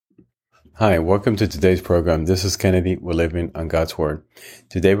Hi, welcome to today's program. This is Kennedy. We're living on God's Word.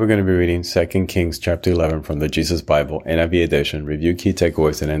 Today we're going to be reading 2 Kings chapter 11 from the Jesus Bible, NIV edition, review key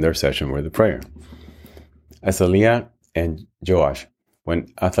takeaways, and end our session with a prayer. Athaliah and Joash.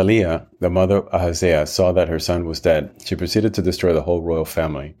 When Athaliah, the mother of Ahaziah, saw that her son was dead, she proceeded to destroy the whole royal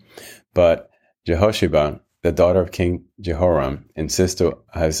family. But Jehosheba, the daughter of King Jehoram and sister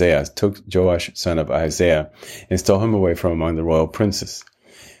Ahaziah, took Joash, son of Ahaziah, and stole him away from among the royal princes,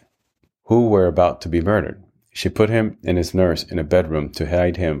 who were about to be murdered. She put him and his nurse in a bedroom to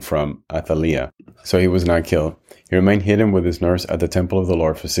hide him from Athaliah, so he was not killed. He remained hidden with his nurse at the temple of the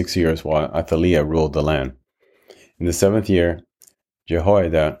Lord for 6 years while Athaliah ruled the land. In the 7th year,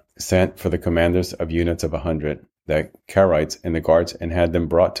 Jehoiada sent for the commanders of units of 100, the Carites and the guards, and had them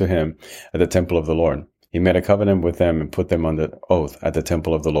brought to him at the temple of the Lord. He made a covenant with them and put them under oath at the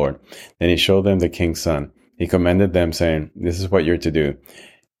temple of the Lord. Then he showed them the king's son. He commanded them, saying, "This is what you're to do.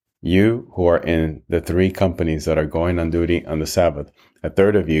 You who are in the 3 companies that are going on duty on the Sabbath, a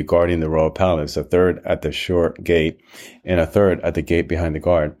third of you guarding the royal palace, a third at the shore gate, and a third at the gate behind the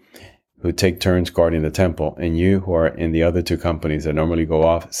guard, who take turns guarding the temple, and you who are in the other 2 companies that normally go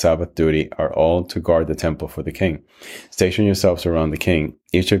off Sabbath duty are all to guard the temple for the king. Station yourselves around the king,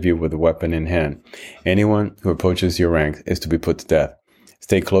 each of you with a weapon in hand. Anyone who approaches your ranks is to be put to death.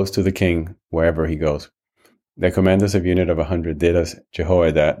 Stay close to the king wherever he goes." The commanders of unit of 100 did as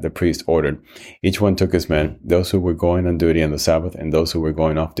Jehoiada the priest ordered. Each one took his men, those who were going on duty on the Sabbath and those who were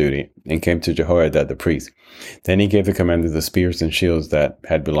going off duty, and came to Jehoiada the priest. Then he gave the commanders the spears and shields that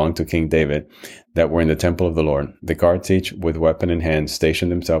had belonged to King David that were in the temple of the Lord. The guards, each with weapon in hand,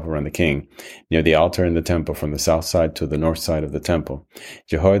 stationed themselves around the king, near the altar in the temple, from the south side to the north side of the temple.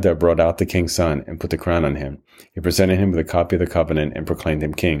 Jehoiada brought out the king's son and put the crown on him. He presented him with a copy of the covenant and proclaimed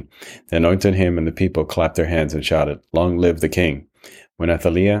him king. They anointed him, and the people clapped their hands and shouted, "Long live the king!" When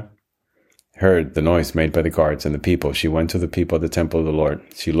Athaliah heard the noise made by the guards and the people, she went to the people of the temple of the Lord.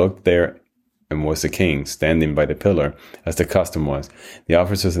 She looked there, and was the king standing by the pillar, as the custom was. The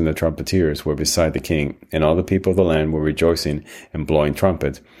officers and the trumpeters were beside the king, and all the people of the land were rejoicing and blowing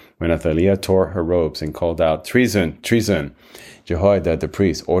trumpets. When Athaliah tore her robes and called out, "Treason! Treason!" Jehoiada the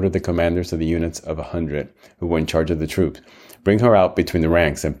priest ordered the commanders of the units of 100, who were in charge of the troops, "Bring her out between the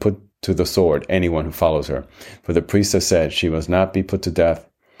ranks and put to the sword anyone who follows her." For the priest has said she must not be put to death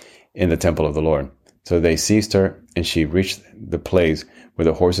in the temple of the Lord. So they seized her, and she reached the place where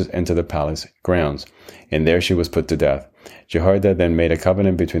the horses enter the palace grounds, and there she was put to death. Jehoiada then made a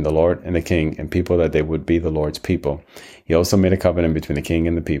covenant between the Lord and the king and people that they would be the Lord's people. He also made a covenant between the king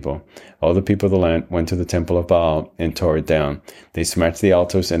and the people. All the people of the land went to the temple of Baal and tore it down. They smashed the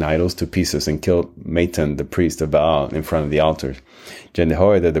altars and idols to pieces and killed Matan, the priest of Baal, in front of the altars.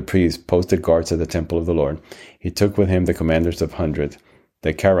 Jehoiada the priest posted guards at the temple of the Lord. He took with him the commanders of 100,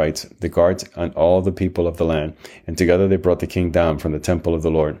 the Carites, the guards, and all the people of the land, and together they brought the king down from the temple of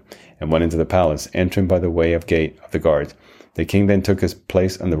the Lord, and went into the palace, entering by the way of gate of the guards. The king then took his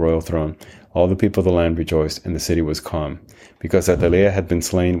place on the royal throne. All the people of the land rejoiced, and the city was calm. Because Athaliah had been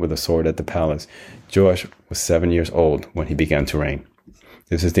slain with a sword at the palace, Joash was 7 years old when he began to reign.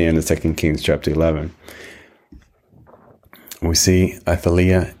 This is the end of 2 Kings chapter 11. We see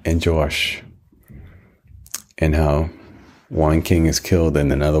Athaliah and Joash, and how one king is killed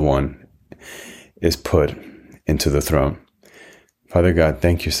and another one is put into the throne. Father God,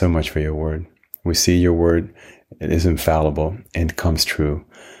 thank you so much for your word. We see your word, it is infallible and comes true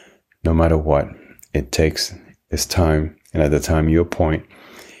no matter what. It takes its time, and at the time you appoint,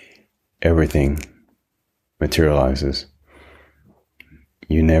 everything materializes.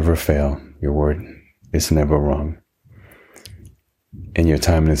 You never fail. Your word is never wrong. And your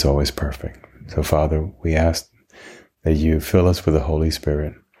timing is always perfect. So Father, we ask that you fill us with the Holy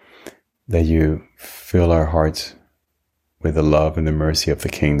Spirit, that you fill our hearts with the love and the mercy of the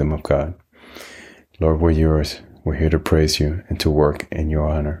kingdom of God. Lord, we're yours. We're here to praise you and to work in your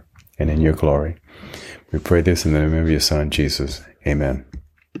honor and in your glory. We pray this in the name of your Son, Jesus. Amen.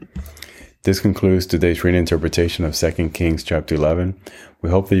 This concludes today's reading interpretation of 2 Kings chapter 11. We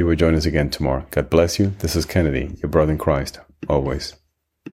hope that you will join us again tomorrow. God bless you. This is Kennedy, your brother in Christ, always.